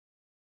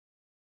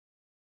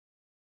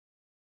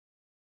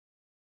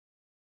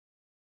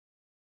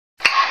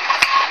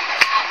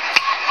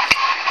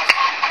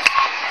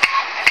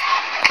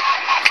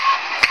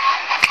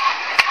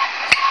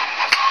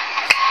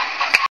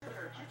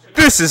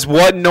This is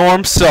what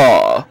Norm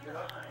saw.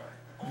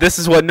 This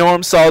is what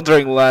Norm saw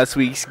during last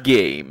week's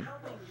game.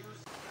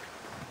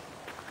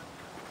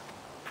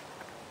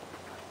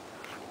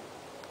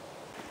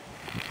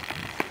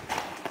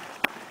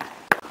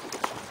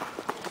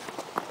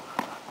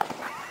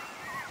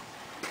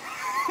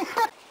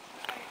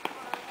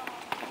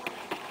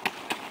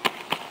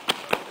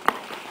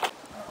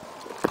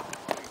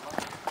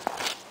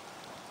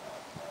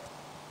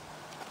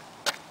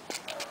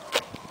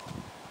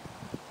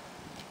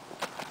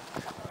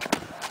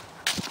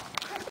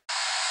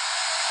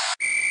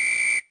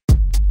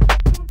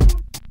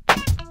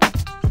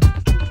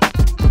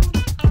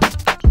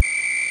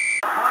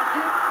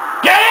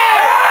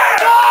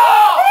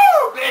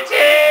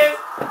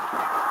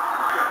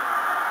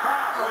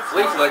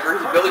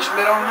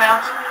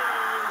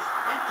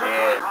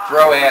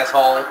 Throw,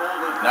 asshole.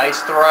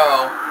 Nice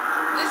throw.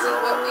 This is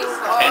what we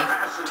saw.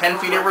 10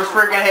 feet over his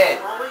freaking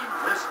head.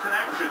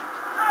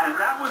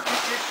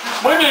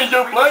 My name's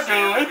Joe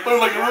Flacco. I feel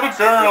like a little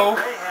girl.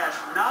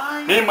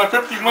 Me and my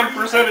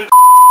 51%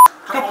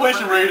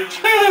 completion rating.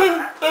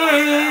 And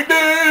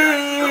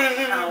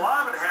a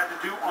lot of it had to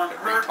do on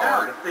third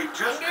down. They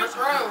just couldn't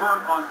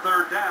convert on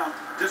third down.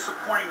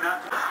 Disappointing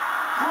not to.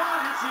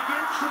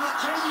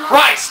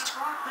 Christ!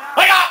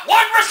 I got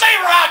one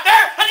receiver out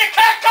there, and you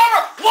can't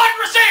cover one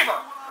receiver!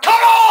 Come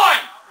on!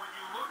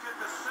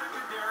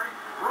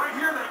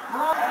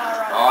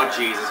 Oh,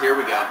 Jesus, here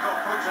we go.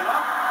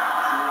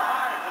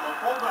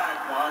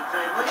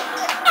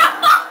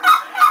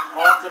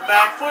 Off the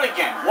back foot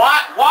again.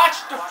 Watch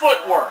the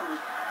footwork.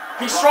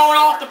 He's throwing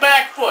off the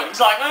back foot.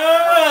 He's like,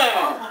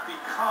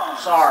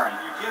 sorry.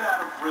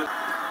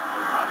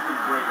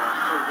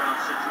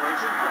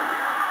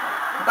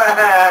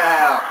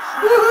 Wow.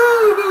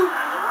 Woohoo!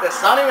 The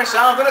sun even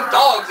shines on a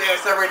dog's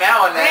ass every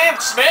now and then. Damn,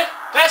 Smith!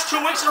 That's 2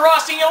 weeks in a row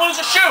I've seen you lose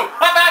a shoe!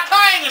 How about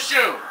tying the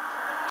shoe?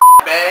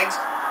 Bags.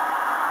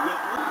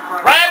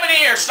 Rabbit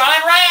ears, son!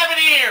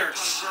 Rabbit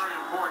ears!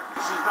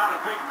 He's not a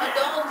big man,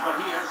 but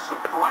he has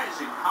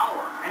surprising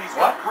power. And he's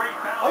What? got great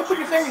balance. Why you put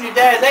your finger in your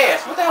dad's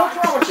ass? What the hell's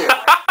wrong with you?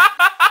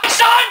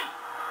 Son!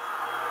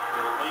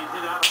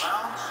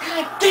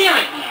 God God damn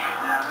it, man!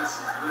 Yeah,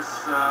 this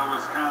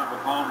was kind of a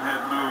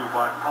bonehead move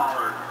by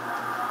Pollard.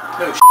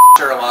 No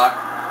Sherlock.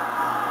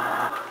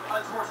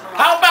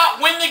 How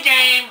about win the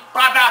game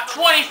by about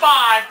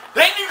 25,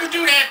 then you can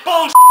do that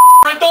bullshit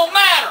and it don't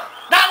matter.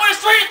 Not when it's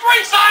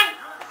 3-3, son!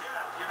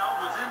 You know,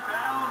 was in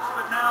bounds,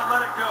 but now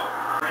let it go.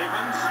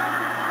 Ravens.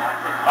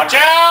 Watch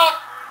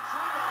out!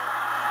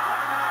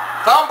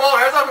 Fumble,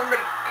 there's a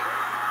minute.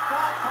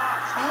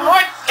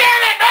 What?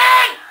 Damn it,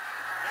 man!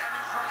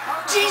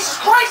 Jesus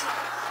Christ!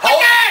 Hold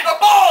Again! the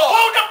ball!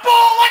 Hold the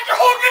ball like you're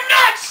holding your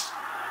nuts!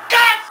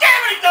 God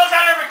damn it, he does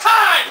that every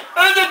time!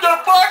 And then the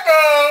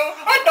fucker!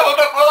 I know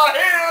the ball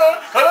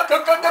here! God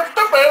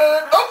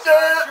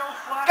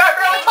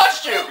barely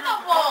touched you!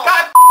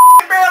 God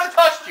barely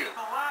touched you!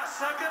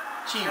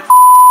 You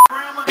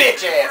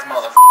bitch ass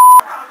motherfucker!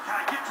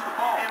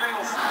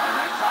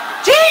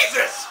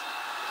 Jesus!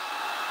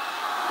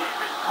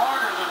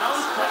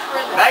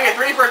 Now you're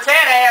 3 for 10,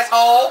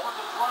 asshole!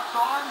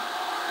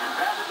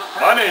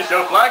 My name's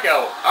Joe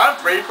Flacco. I'm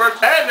 3 for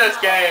 10 this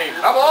game.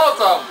 I'm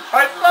awesome.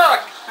 I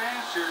suck.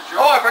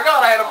 Oh, I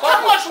forgot I had a How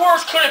fumble. much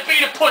worse could it be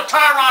to put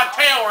Tyrod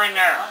Taylor in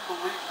there?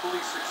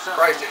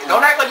 Christ,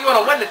 don't act like you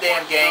want to win the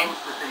damn game.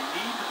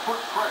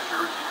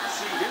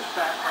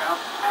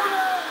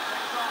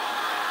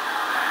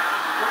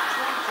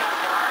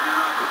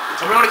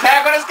 Somebody want to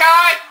tackle this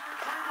guy?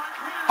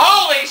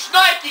 Holy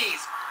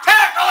shnikes!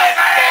 Tackle his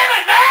ass!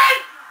 Damn it, man!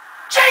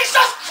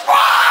 Jesus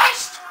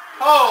Christ!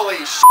 Holy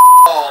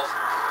balls.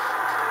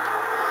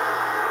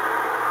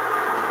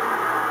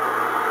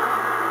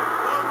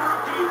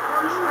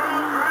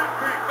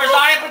 Where's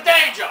I am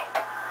Potato?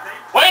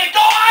 Way to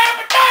go, I am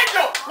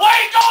Potato! Way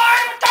to go, I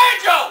am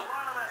Potato! A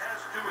lot of that has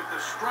to do with the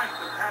strength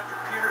of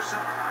Patrick Peterson.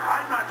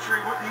 I'm not sure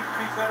he would need to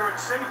be better at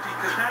safety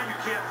because now you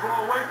can't throw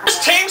away from This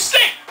team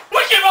stink!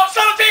 We give up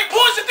 17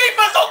 points, the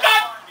defense don't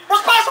got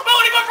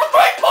responsibility but for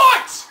 3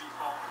 points!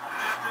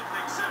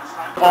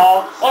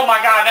 Oh my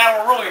God, now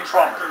we're really in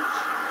trouble.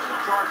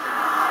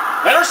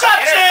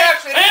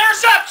 Interception!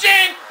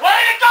 Interception! Way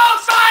to go,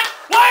 son!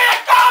 Way to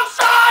go,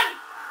 son!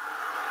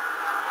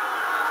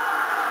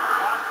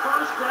 On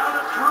first down,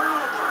 a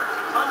turnover.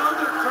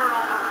 Another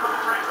turnover for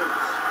the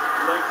Ravens.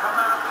 They come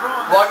out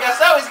throwing. Well, I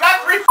guess so. He's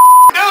got 3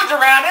 dudes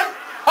around him.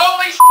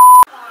 Holy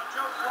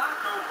Joe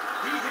Flacco,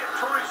 he hit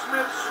Torrey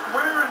Smith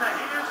square in the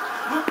hands.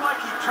 Looked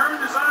like he turned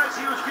his eyes.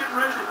 He was getting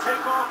ready to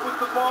take off with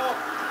the ball.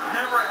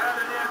 Never had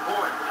it in.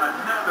 Boy,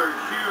 another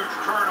huge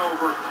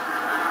turnover.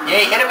 Yeah,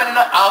 he hit him in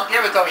the... I'll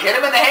give it to him. He hit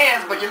him in the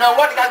hands, but you know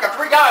what? The guy's got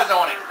 3 guys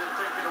on it.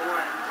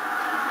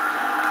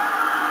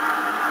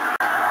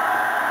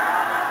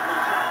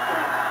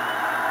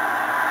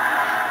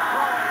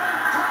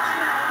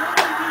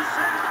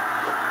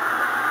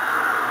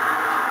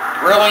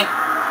 Really?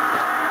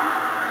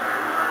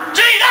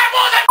 Gee, that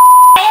wasn't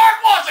hard,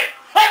 was it?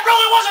 That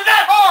really wasn't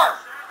that hard!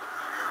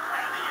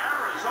 And the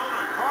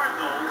Arizona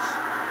Cardinals.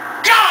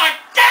 God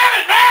damn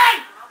it,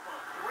 man!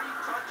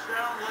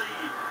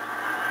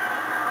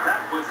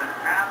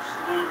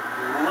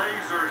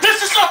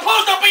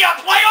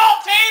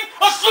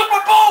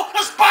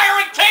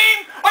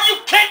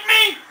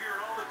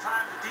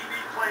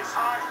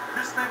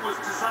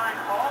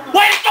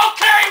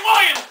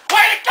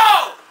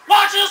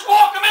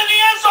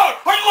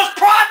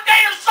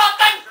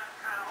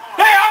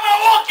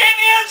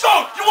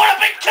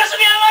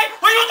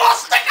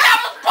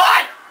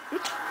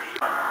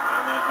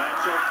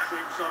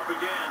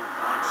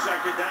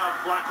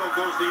 Flacco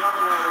goes the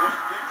other way to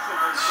Dixon.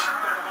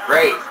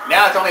 Great.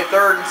 Now it's only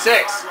 3rd and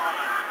 6.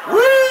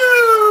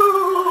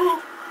 Woo!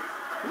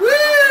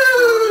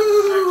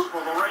 Woo!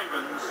 For the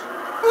Ravens.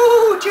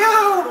 Ooh,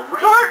 Joe!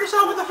 Cardinals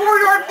over the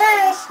 4-yard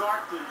pass.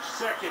 Start the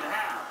second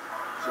half.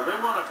 So they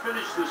want to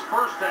finish this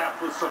first half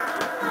with some.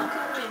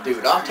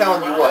 Dude, I'm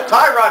telling you what.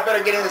 Tyrod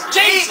better get in this.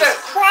 Jesus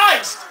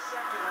Christ!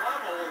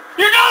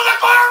 You know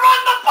they're going to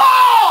run the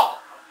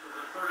ball!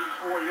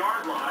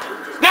 34-yard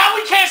line. Now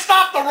we can't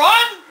stop the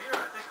run? Here,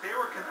 I think they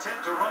were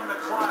content to run the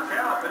clock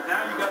out, but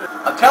now you got to.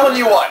 I'm telling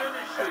you what.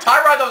 If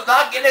Tyrod does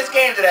not get in this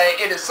game today,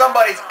 it is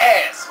somebody's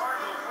ass.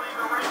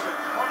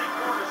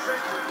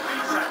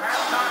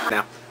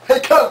 Now. Hey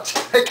coach,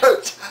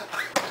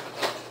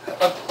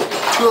 I'm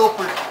 12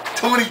 for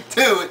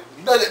 22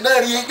 at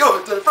 98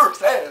 yards in the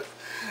first half.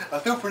 I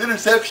threw for an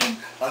interception,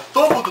 I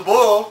fumbled the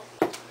ball.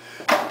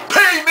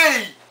 Pay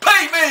me,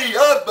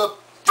 I'm a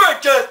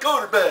franchise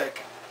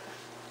quarterback.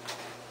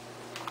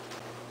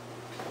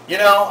 You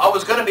know, I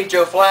was going to be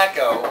Joe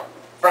Flacco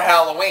for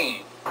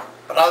Halloween,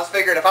 but I was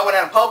figuring if I went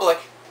out in public,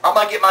 I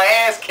might get my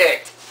ass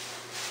kicked.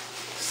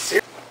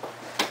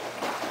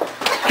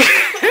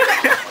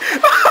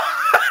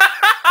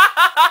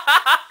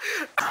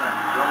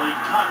 Billy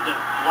Condon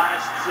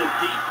blasts it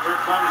deep. Here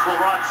comes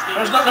LeRod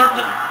Stevens. There's nothing.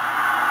 Looking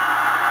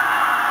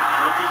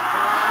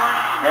for a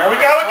lane. There we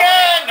go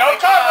again. No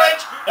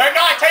coverage. Their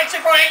guy takes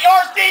it for 8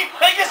 yards deep.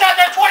 They just out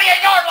their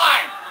 28-yard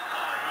line.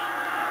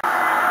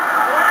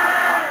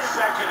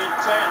 2nd and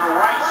 10.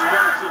 Rice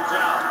wears it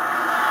down.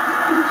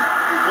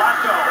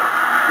 Flacco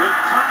with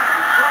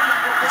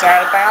time. It's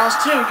out of bounds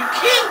too. You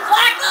can't,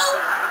 Flacco.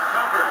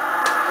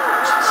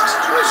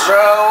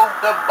 Throw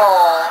the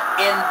ball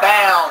in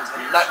bounds,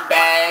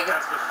 nutbag.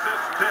 That's the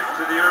 5th pick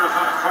to the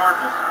Arizona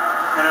Cardinals.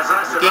 And as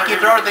I said, You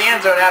can't throw it at the end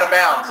zone out of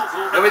bounds.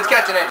 Nobody's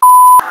catching it.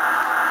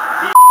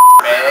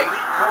 Bag.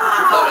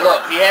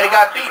 Look, he had a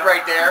guy beat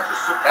right there.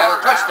 That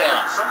was a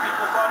touchdown. Some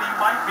people thought he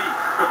might be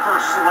the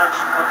first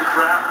selection of the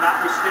draft,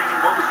 notwithstanding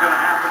what was going to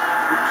happen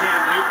with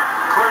Cam Newton.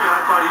 Clearly,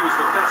 I thought he was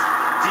the best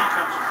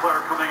defensive player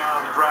coming out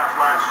of the draft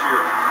last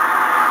year.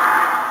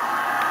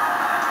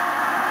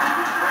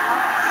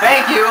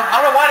 Thank you. I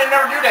don't know why they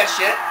never do that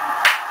shit.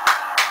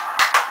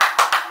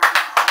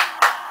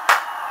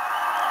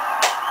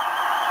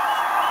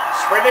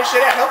 Spray that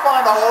shit out. He'll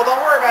find the hole.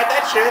 Don't worry about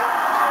that shit.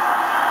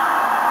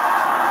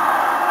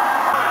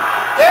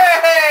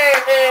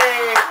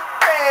 Hey!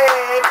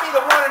 Be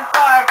the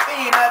 1-5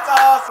 team. That's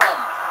awesome.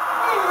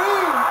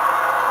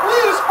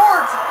 Woo!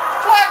 Sports.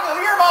 Flacco,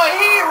 you're my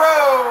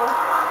hero.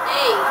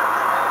 Hey,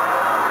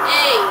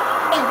 Hey,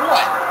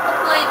 what? I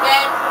played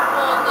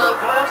basketball in the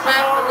first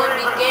half and then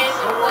began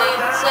to play in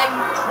the second.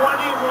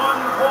 21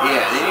 points.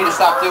 Yeah, they need to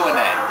stop doing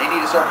that. They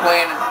need to start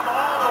playing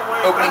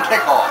opening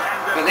kickoff.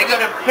 Because they go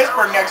to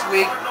Pittsburgh next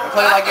week and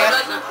play like Flacco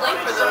that. doesn't play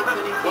for the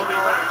opening We'll be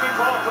kickoff. back in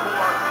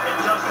Baltimore in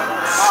just a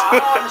moment.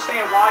 I don't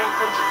understand why you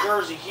put your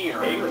jersey here.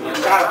 It's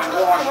got to be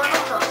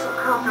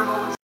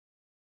washed.